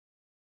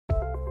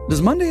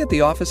Does Monday at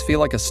the office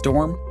feel like a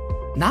storm?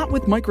 Not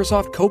with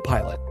Microsoft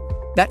Copilot.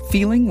 That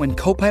feeling when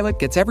Copilot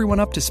gets everyone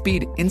up to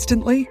speed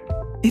instantly?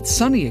 It's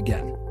sunny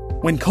again.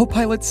 When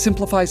Copilot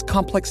simplifies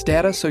complex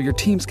data so your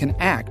teams can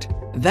act,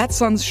 that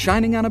sun's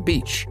shining on a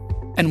beach.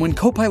 And when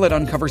Copilot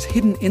uncovers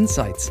hidden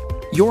insights,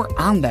 you're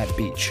on that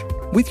beach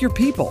with your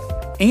people,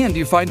 and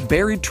you find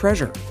buried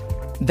treasure.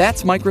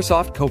 That's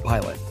Microsoft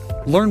Copilot.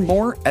 Learn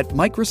more at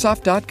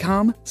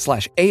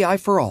Microsoft.com/AI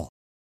for all.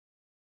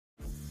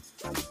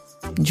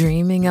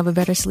 Dreaming of a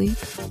better sleep?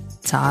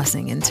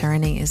 Tossing and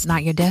turning is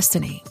not your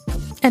destiny.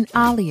 And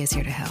Ollie is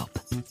here to help.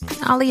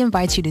 Ollie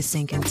invites you to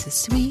sink into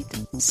sweet,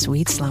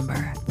 sweet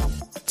slumber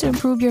to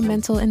improve your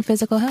mental and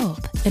physical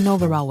health and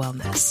overall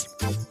wellness.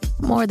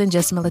 More than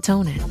just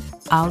melatonin,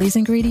 Ollie's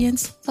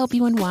ingredients help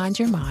you unwind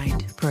your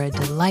mind for a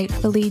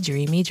delightfully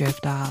dreamy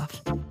drift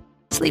off.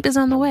 Sleep is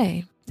on the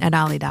way at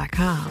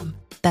Ollie.com.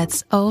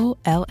 That's OLLY.com.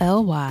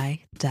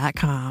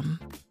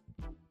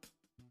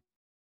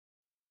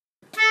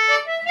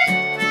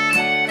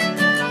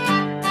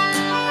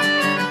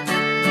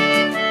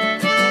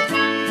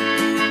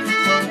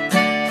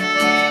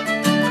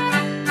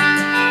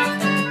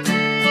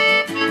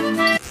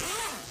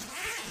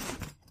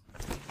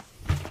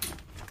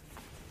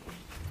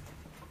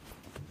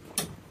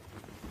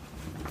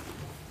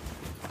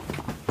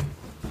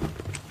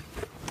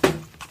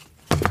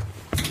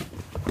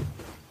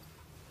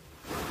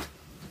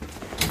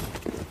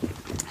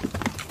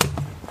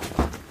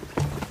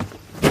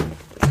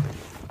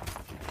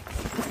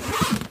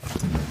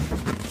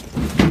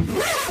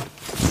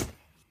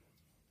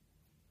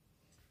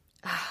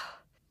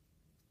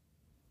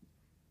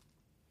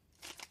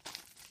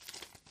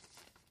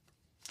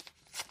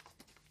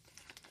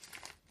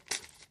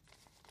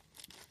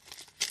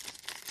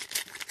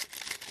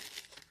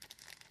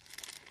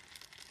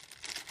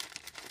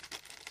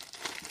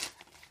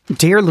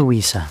 Dear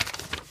Louisa,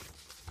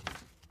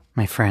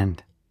 my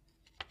friend,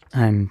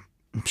 I'm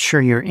sure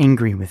you're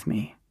angry with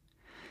me.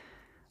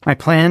 My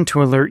plan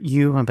to alert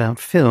you about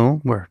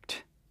Phil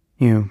worked.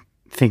 You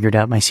figured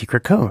out my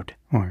secret code,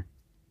 or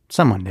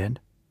someone did.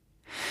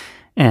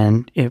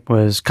 And it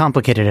was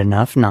complicated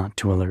enough not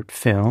to alert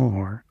Phil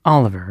or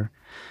Oliver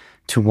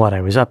to what I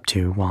was up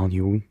to while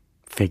you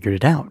figured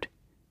it out.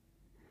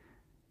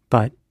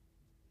 But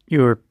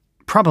you're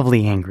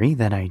probably angry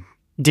that I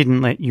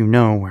didn't let you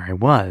know where I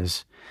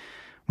was,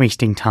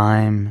 wasting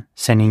time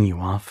sending you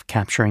off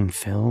capturing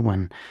Phil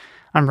when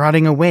I'm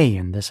rotting away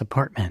in this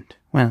apartment.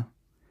 Well,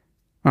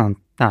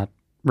 not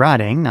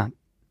rotting,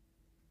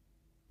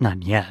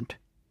 not yet.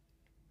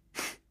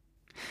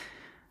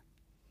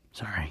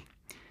 Sorry.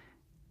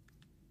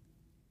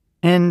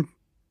 And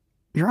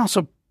you're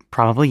also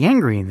probably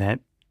angry that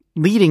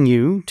leading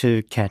you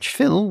to catch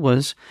Phil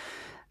was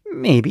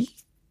maybe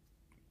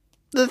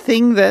the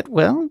thing that,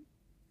 well,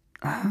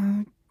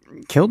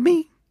 killed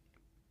me?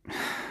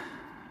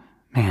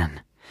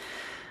 Man,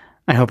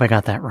 I hope I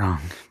got that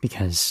wrong,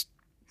 because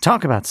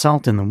talk about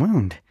salt in the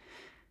wound.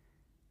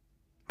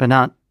 But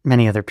not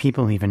many other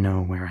people even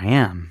know where I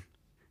am,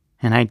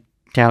 and I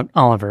doubt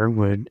Oliver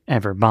would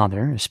ever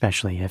bother,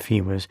 especially if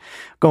he was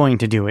going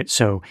to do it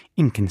so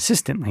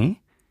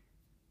inconsistently.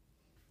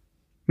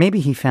 Maybe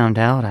he found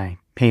out I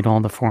paid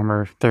all the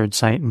former Third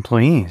Sight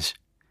employees,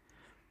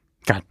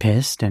 got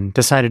pissed, and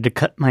decided to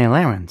cut my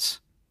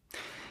allowance.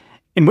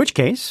 In which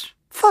case,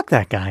 fuck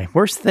that guy,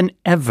 worse than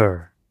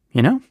ever.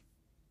 You know?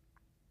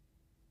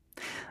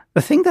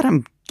 The thing that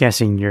I'm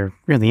guessing you're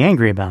really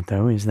angry about,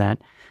 though, is that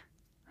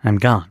I'm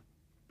gone.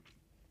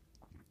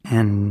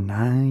 And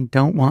I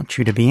don't want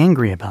you to be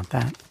angry about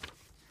that.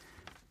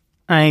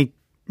 I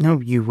know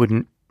you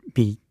wouldn't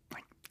be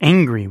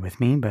angry with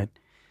me, but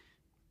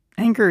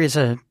anger is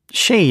a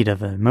shade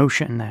of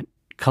emotion that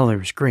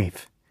colors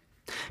grief.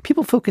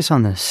 People focus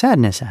on the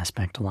sadness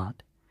aspect a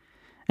lot,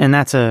 and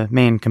that's a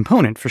main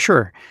component for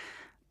sure.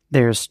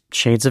 There's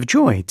shades of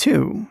joy,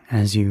 too,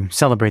 as you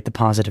celebrate the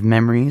positive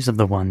memories of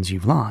the ones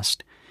you've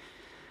lost.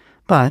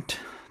 But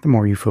the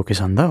more you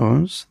focus on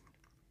those,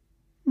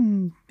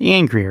 the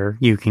angrier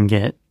you can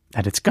get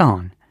that it's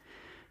gone.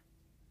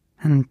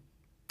 And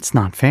it's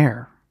not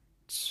fair.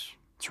 It's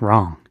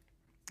wrong.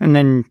 And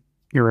then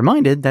you're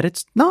reminded that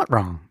it's not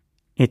wrong.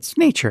 It's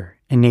nature,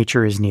 and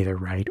nature is neither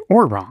right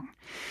or wrong.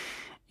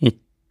 It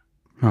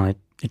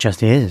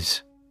just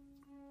is.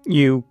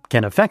 You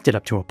can affect it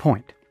up to a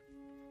point.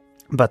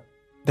 But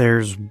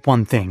there's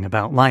one thing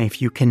about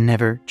life you can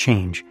never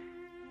change.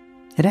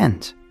 It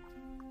ends.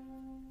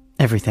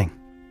 Everything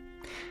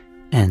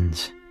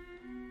ends.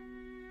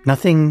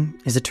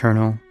 Nothing is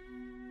eternal.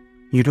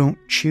 You don't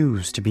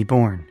choose to be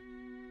born.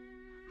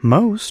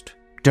 Most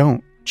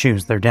don't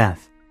choose their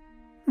death.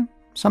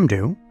 Some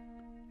do.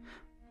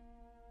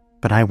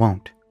 But I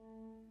won't.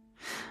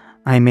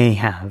 I may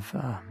have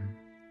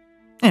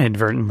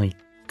inadvertently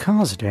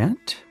caused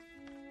it.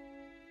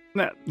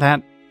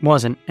 That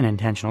wasn't an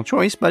intentional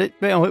choice, but it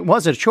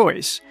was a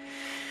choice.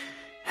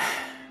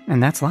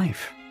 And that's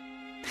life.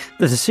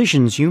 The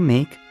decisions you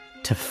make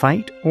to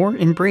fight or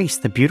embrace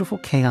the beautiful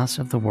chaos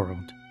of the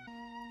world.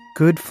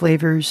 Good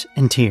flavors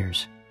and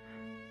tears.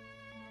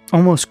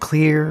 almost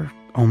clear,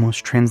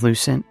 almost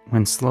translucent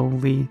when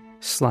slowly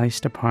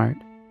sliced apart,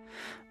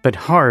 but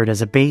hard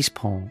as a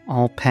baseball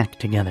all packed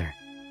together.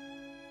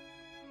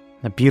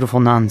 The beautiful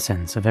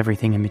nonsense of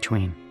everything in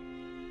between.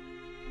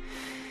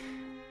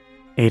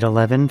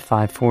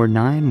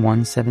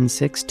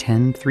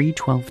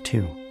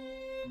 811-549-176-10-312-2.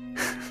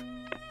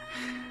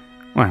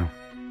 Well,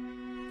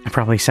 I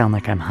probably sound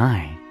like I'm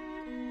high.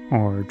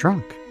 Or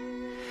drunk.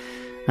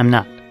 I'm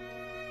not.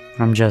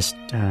 I'm just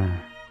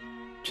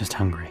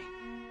hungry.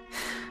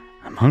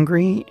 I'm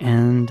hungry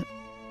and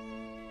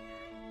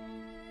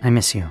I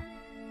miss you.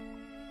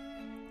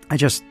 I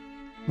just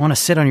want to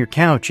sit on your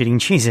couch eating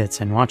Cheez-Its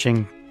and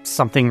watching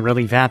something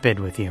really vapid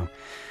with you.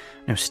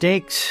 No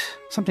stakes,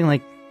 something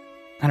like,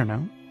 I don't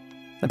know,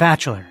 The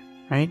Bachelor,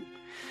 right?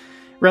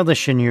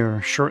 Relish in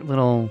your short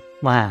little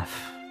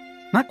laugh.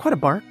 Not quite a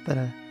bark, but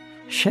a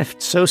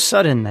shift so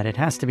sudden that it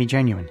has to be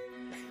genuine.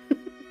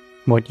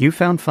 What you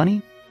found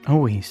funny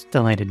always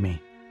delighted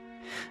me.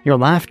 Your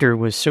laughter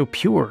was so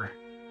pure,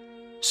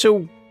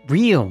 so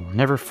real,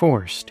 never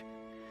forced.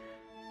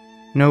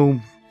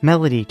 No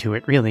melody to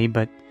it, really,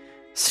 but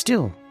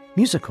still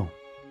musical.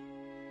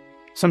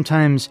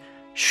 Sometimes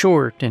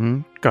short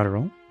and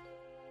guttural.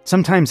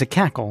 Sometimes a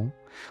cackle,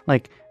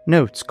 like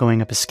notes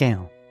going up a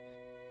scale.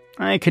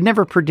 I could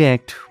never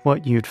predict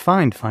what you'd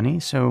find funny,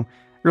 so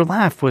your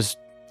laugh was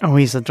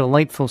always a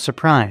delightful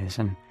surprise,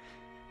 and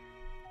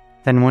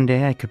then one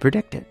day I could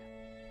predict it.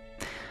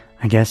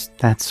 I guess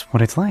that's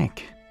what it's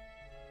like.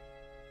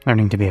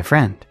 Learning to be a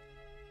friend.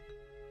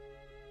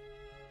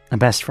 A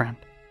best friend.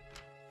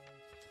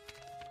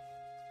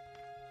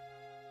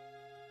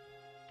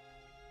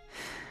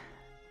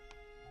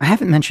 I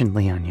haven't mentioned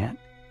Leon yet.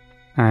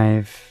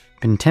 I've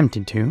been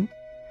tempted to.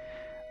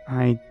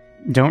 I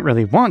don't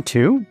really want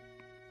to.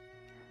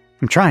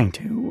 I'm trying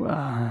to.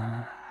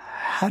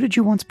 How did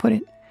you once put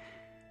it?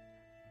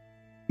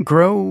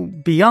 Grow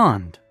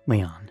beyond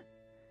Leon.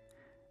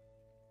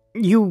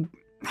 You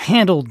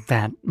handled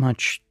that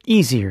much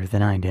easier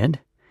than I did.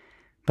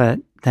 But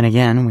then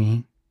again,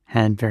 we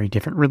had very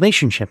different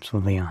relationships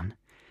with Leon.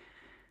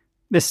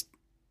 This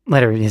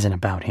letter isn't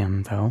about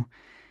him, though.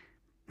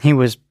 He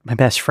was my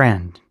best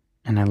friend,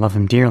 and I love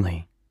him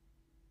dearly.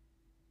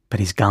 But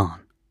he's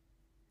gone.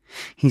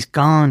 He's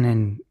gone,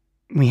 and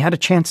we had a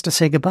chance to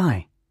say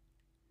goodbye.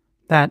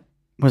 That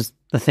was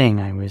the thing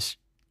I was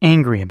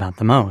angry about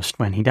the most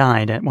when he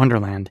died at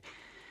Wonderland.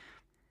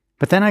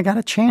 But then I got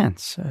a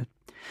chance,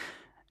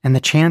 and the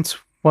chance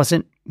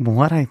wasn't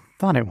what I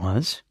thought it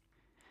was.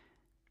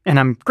 And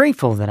I'm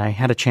grateful that I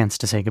had a chance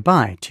to say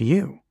goodbye to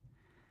you.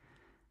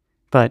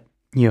 But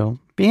you'll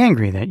be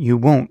angry that you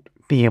won't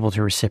be able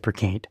to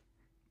reciprocate.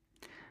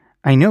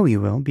 I know you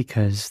will,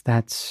 because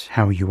that's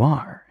how you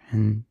are,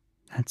 and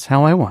that's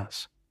how I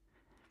was.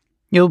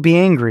 You'll be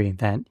angry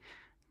that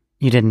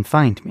you didn't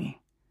find me.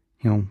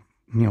 You'll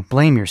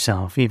blame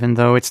yourself, even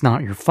though it's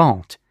not your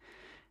fault.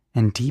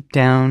 And deep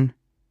down,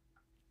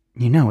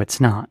 you know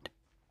it's not.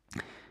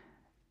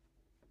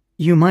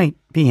 You might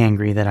be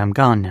angry that I'm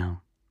gone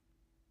now.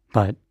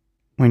 But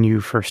when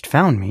you first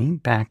found me,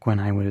 back when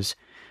I was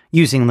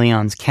using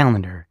Leon's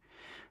calendar,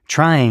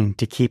 trying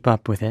to keep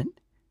up with it,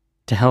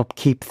 to help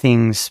keep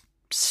things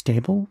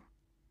stable,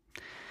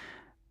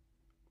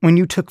 when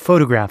you took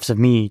photographs of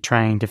me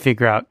trying to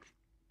figure out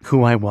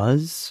who I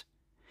was,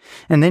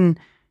 and then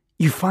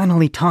you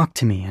finally talked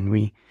to me and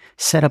we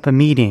set up a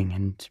meeting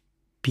and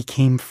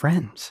became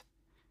friends.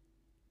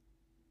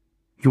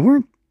 You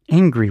weren't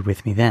angry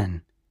with me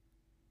then.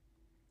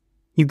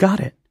 You got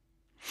it.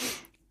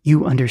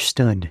 You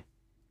understood.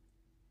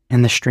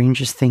 And the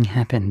strangest thing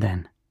happened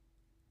then.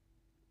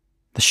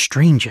 The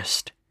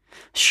strangest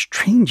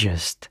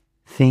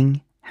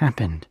thing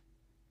happened.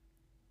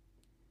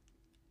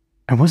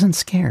 I wasn't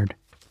scared.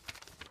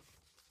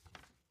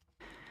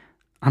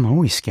 I'm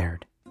always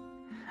scared.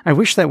 I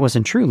wish that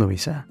wasn't true,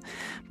 Louisa.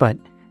 But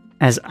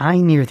as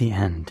I near the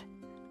end,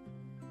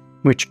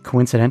 which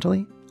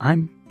coincidentally,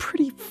 I'm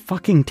pretty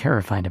fucking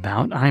terrified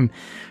about, I'm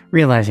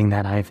realizing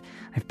that I've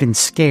been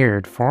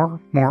scared far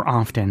more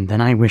often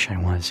than I wish I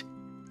was.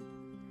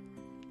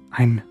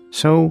 I'm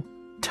so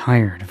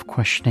tired of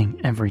questioning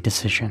every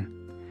decision.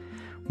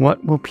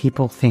 What will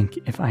people think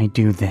if I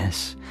do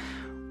this?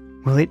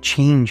 Will it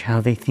change how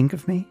they think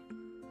of me?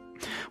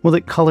 Will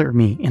it color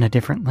me in a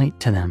different light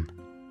to them?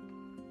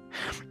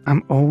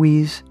 I'm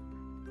always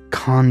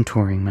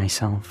contouring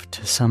myself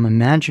to some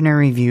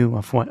imaginary view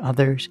of what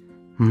others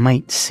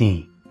might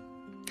see.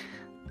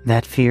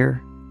 That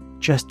fear,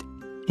 just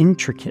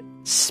intricate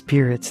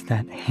spirits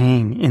that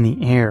hang in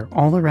the air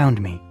all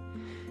around me,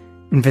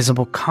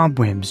 invisible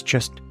cobwebs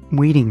just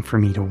waiting for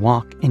me to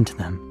walk into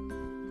them.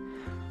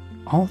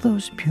 All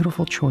those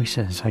beautiful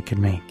choices I could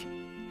make,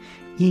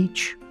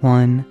 each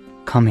one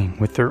coming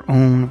with their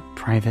own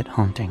private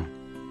haunting.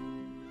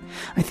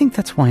 I think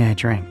that's why I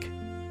drank.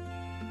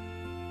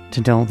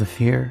 To dull the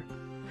fear,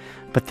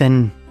 but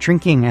then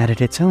drinking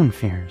added its own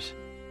fears,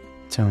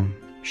 its own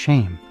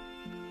shame.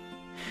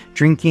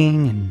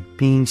 Drinking and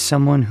being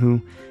someone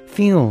who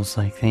feels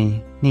like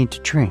they need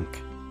to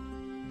drink.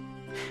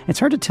 It's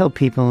hard to tell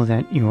people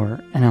that you're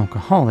an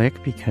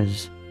alcoholic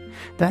because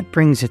that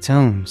brings its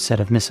own set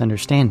of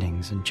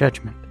misunderstandings and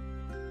judgment.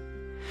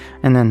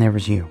 And then there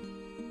was you.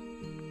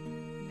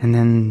 And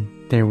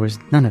then there was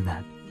none of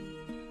that.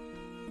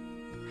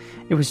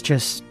 It was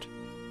just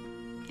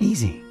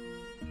easy,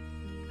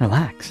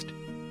 relaxed,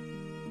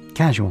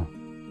 casual.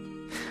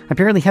 I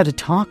barely had to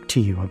talk to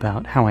you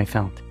about how I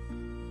felt.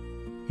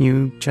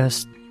 You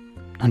just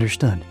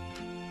understood.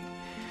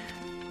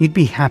 You'd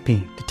be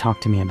happy to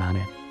talk to me about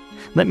it.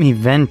 Let me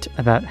vent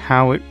about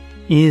how it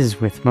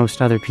is with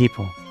most other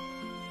people.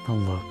 The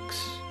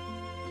looks,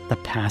 the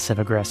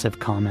passive-aggressive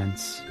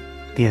comments,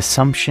 the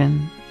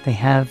assumption they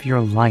have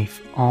your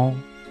life all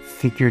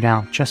figured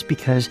out just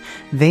because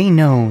they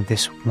know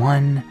this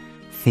one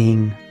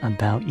thing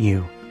about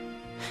you.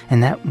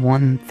 And that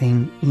one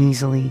thing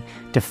easily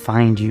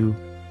defined you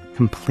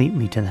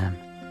completely to them.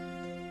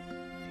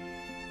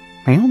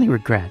 My only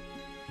regret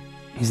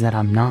is that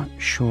I'm not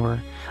sure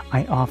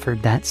I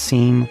offered that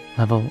same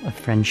level of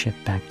friendship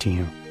back to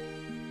you.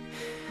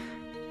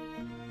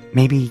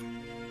 Maybe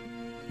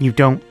you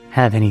don't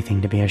have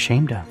anything to be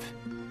ashamed of.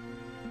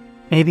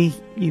 Maybe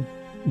you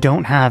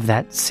don't have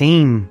that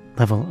same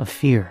level of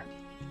fear.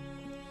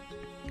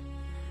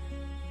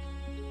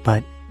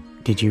 But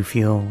did you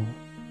feel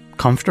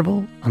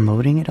comfortable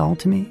unloading it all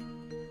to me?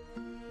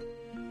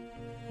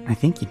 I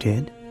think you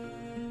did.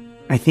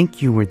 I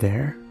think you were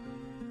there.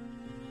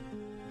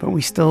 But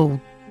we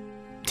still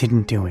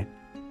didn't do it.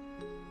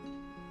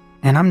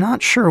 And I'm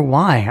not sure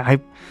why.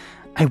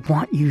 I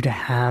want you to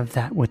have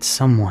that with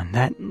someone,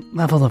 that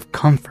level of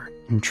comfort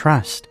and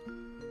trust.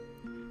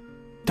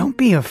 Don't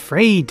be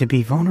afraid to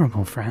be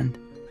vulnerable, friend.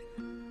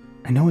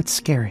 I know it's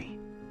scary,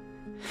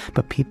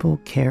 but people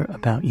care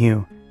about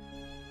you,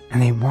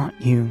 and they want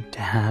you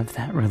to have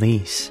that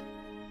release.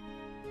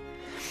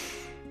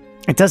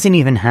 It doesn't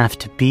even have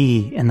to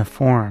be in the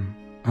form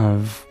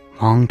of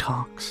long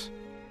talks.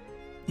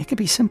 It could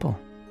be simple.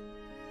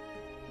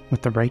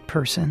 With the right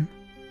person,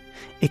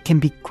 it can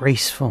be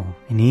graceful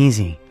and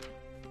easy.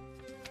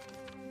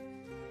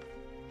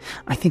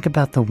 I think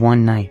about the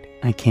one night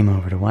I came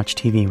over to watch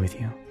TV with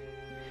you.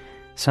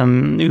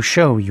 Some new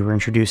show you were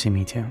introducing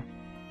me to.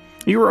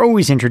 You were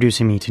always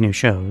introducing me to new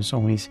shows,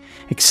 always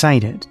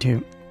excited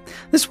to.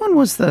 This one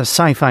was the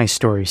sci-fi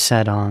story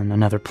set on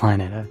another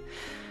planet.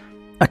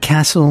 A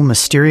castle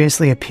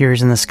mysteriously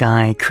appears in the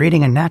sky,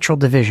 creating a natural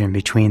division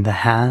between the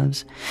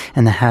haves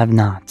and the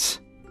have-nots.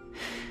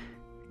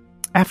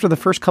 After the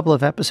first couple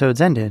of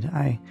episodes ended,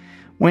 I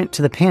went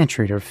to the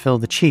pantry to fill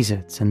the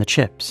Cheez-Its and the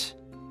chips.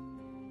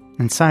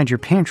 Inside your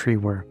pantry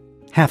were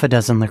half a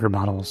dozen liquor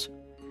bottles.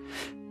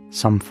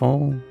 Some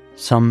full,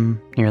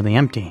 some nearly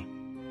empty,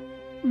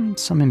 and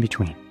some in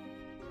between.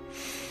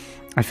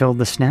 I filled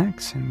the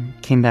snacks and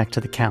came back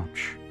to the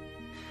couch.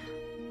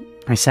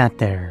 I sat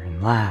there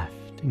and laughed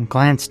and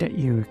glanced at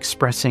you,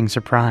 expressing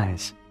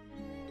surprise.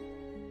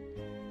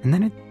 And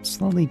then it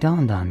slowly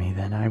dawned on me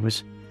that I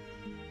was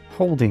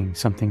holding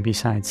something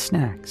besides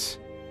snacks.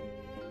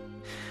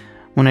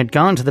 When I'd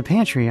gone to the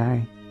pantry,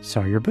 I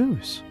saw your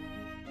booze.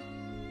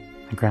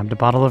 I grabbed a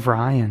bottle of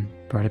rye and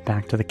brought it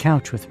back to the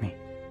couch with me.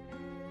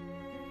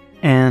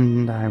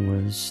 And I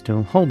was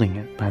still holding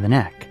it by the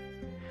neck,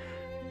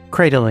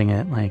 cradling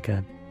it like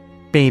a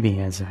baby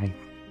as I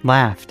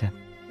laughed at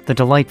the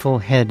delightful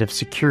head of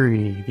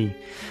security,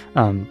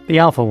 the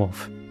alpha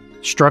wolf,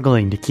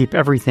 struggling to keep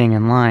everything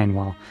in line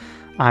while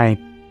I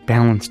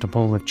balanced a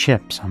bowl of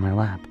chips on my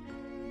lap.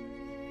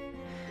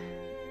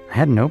 I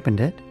hadn't opened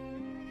it.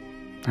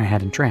 I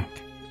hadn't drank.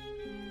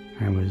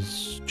 I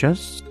was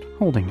just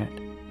holding it.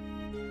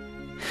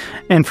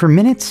 And for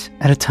minutes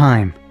at a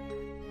time,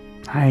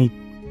 I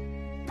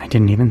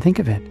didn't even think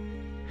of it.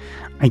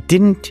 I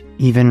didn't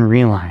even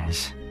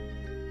realize.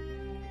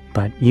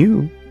 But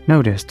you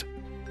noticed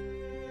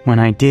when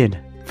I did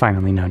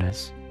finally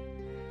notice.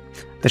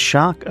 The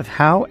shock of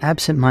how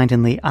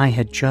absent-mindedly I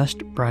had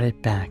just brought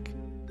it back,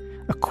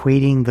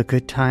 equating the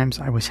good times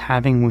I was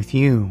having with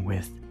you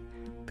with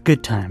the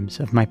good times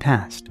of my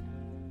past.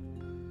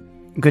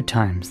 Good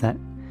times that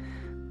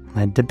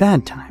led to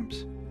bad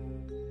times.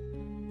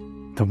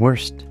 The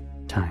worst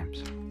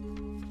times.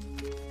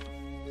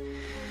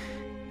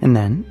 And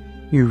then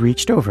you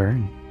reached over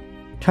and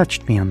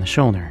touched me on the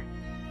shoulder.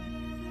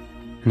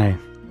 And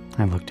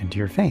I looked into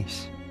your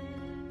face.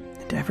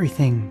 And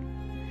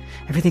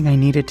everything I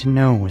needed to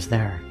know was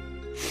there.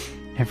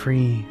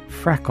 Every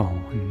freckle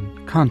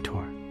and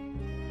contour.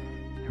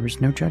 There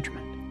was no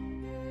judgment.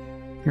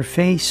 Your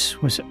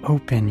face was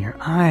open, your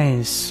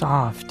eyes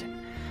soft,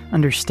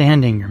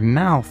 understanding, your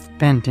mouth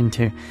bent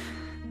into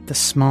the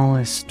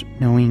smallest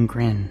knowing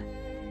grin.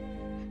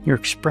 Your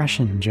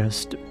expression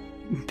just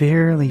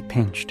barely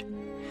pinched.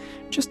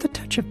 Just a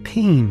touch of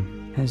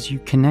pain as you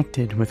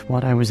connected with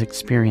what I was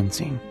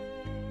experiencing.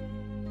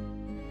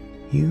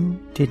 You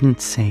didn't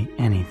say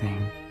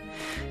anything.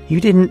 You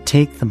didn't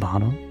take the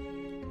bottle.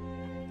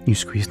 You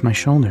squeezed my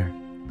shoulder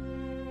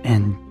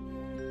and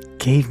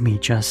gave me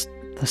just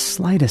the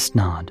slightest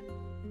nod.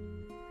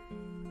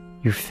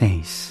 Your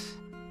face,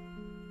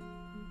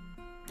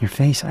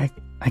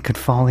 I could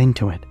fall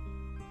into it.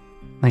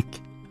 Like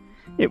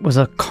it was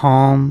a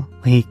calm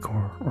lake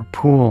or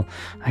pool.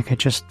 I could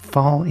just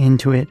fall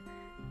into it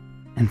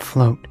and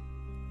float.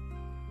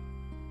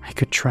 I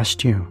could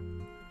trust you.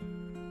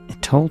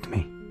 It told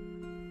me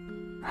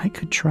I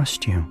could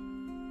trust you.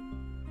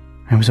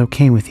 I was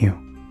okay with you.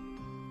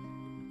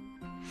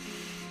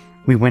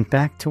 We went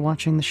back to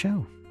watching the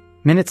show.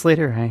 Minutes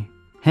later, I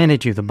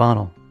handed you the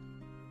bottle,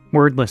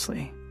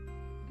 wordlessly,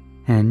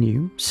 and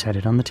you set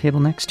it on the table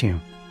next to you.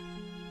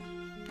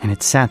 And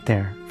it sat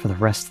there for the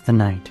rest of the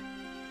night.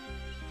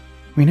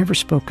 We never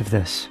spoke of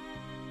this.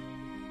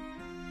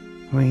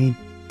 We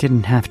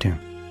didn't have to.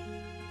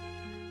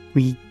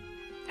 We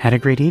had a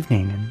great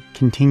evening and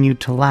continued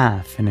to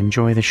laugh and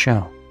enjoy the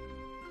show.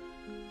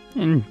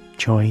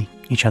 Enjoy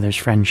each other's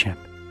friendship.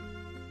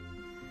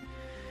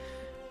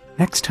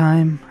 Next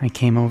time I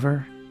came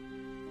over,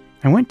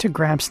 I went to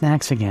grab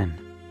snacks again.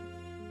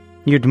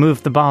 You'd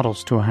moved the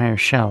bottles to a higher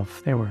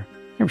shelf. They were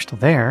still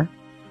there.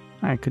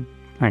 I could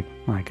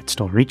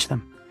still reach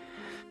them.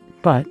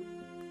 But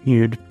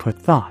you'd put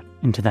thought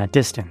into that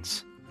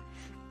distance.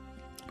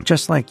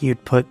 Just like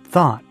you'd put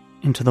thought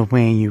into the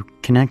way you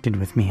connected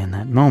with me in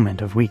that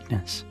moment of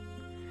weakness.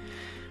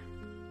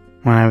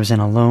 When I was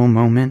in a low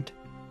moment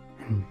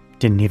and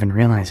didn't even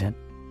realize it,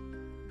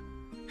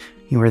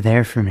 you were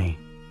there for me.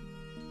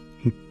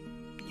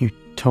 You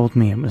told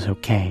me it was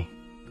okay.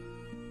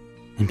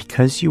 And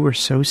because you were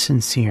so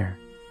sincere,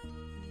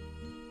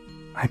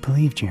 I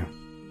believed you.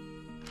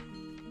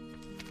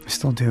 I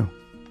still do.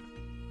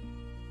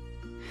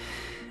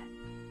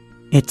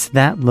 It's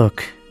that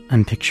look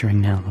I'm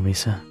picturing now,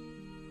 Louisa.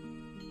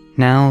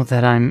 Now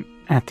that I'm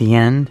at the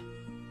end,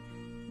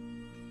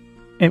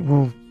 it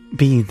will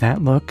be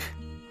that look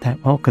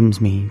that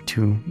welcomes me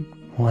to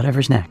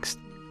whatever's next.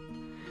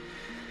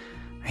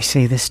 I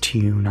say this to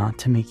you not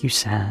to make you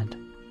sad,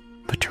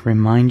 but to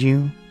remind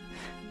you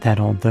that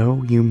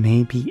although you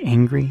may be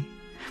angry,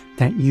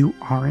 that you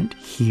aren't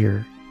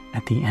here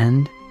at the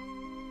end.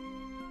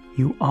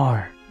 You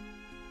are.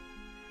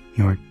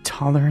 Your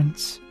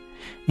tolerance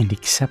and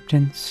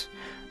acceptance,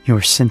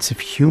 your sense of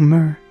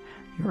humor,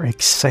 your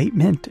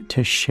excitement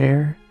to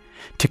share,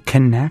 to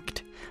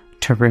connect,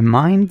 to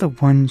remind the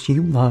ones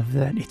you love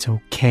that it's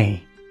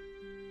okay,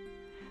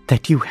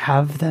 that you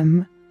have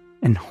them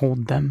and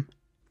hold them,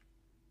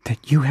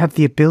 that you have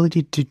the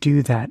ability to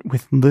do that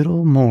with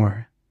little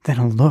more than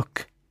a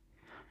look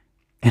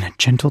and a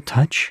gentle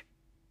touch.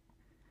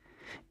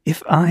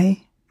 If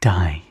I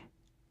die,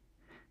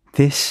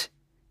 this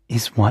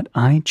is what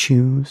I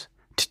choose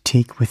to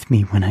take with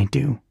me when I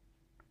do.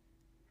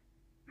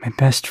 My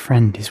best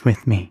friend is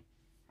with me,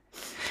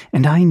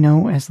 and I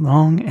know as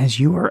long as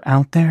you are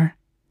out there,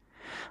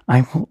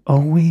 I will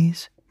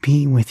always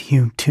be with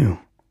you too.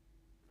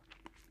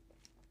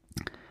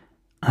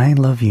 I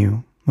love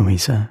you,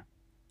 Louisa.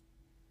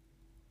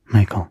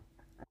 Michael.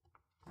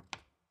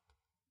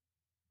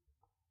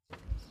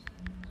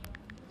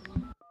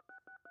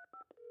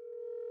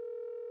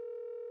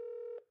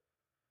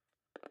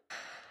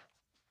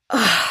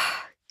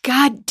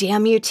 God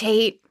damn you,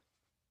 Tate.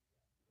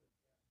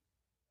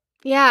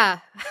 Yeah.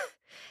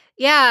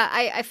 Yeah,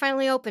 I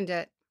finally opened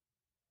it.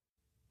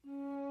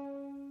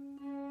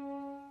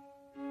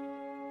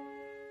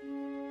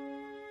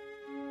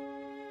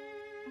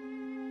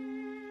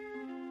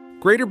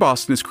 Greater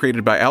Boston is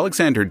created by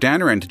Alexander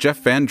Danner and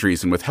Jeff Van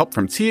Driesen with help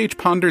from T.H.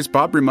 Ponders,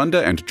 Bob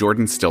Ramunda, and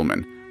Jordan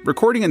Stillman.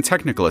 Recording and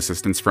technical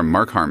assistance from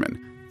Mark Harmon.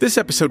 This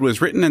episode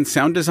was written and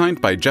sound designed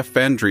by Jeff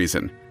Van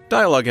Driesen.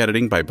 Dialogue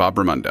editing by Bob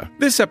Ramunda.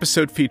 This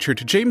episode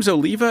featured James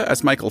Oliva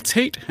as Michael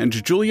Tate and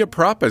Julia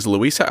Propp as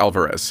Louisa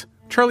Alvarez.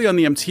 Charlie on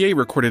the MTA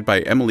recorded by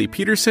Emily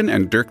Peterson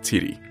and Dirk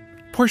Tiede.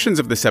 Portions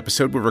of this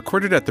episode were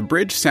recorded at the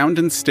Bridge Sound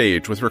and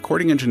Stage with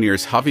recording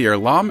engineers Javier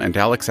Lam and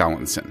Alex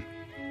Allenson.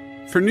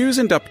 For news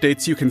and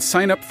updates, you can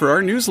sign up for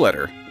our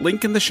newsletter,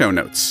 link in the show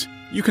notes.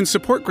 You can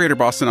support Greater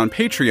Boston on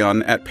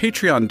Patreon at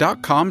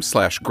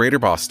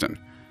patreon.com/GreaterBoston.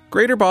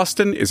 Greater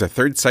Boston is a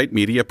Third Sight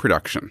Media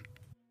production.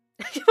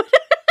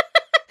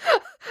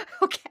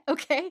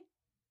 Okay.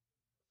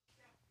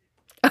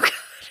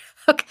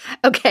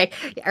 Okay.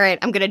 All right,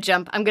 I'm gonna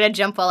jump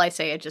while I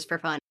say it just for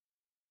fun.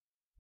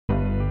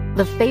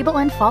 The Fable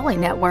and Folly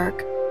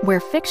Network, where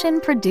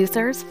fiction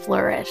producers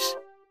flourish.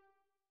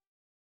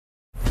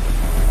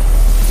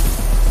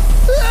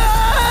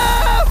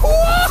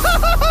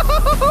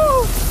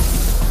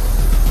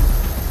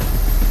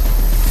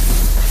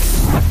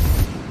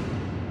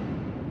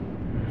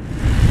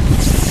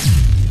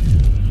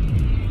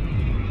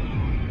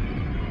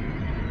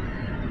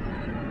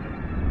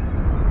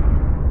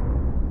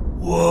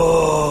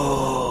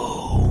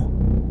 Whoa!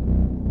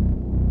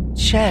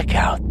 Check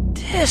out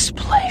this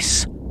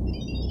place.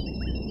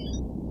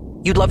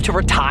 You'd love to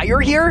retire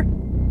here?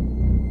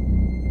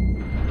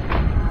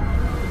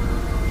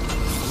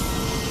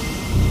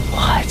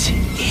 What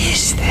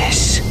is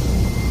this?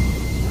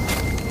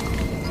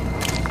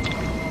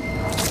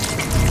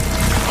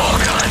 Oh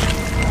God,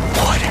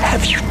 what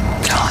have you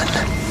done?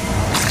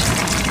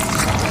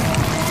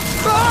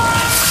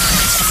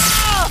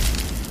 Ah!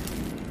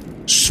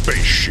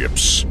 Space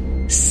Spaceships.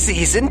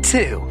 Season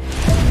 2.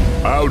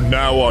 Out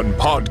now on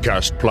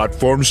podcast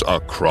platforms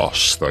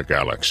across the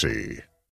galaxy.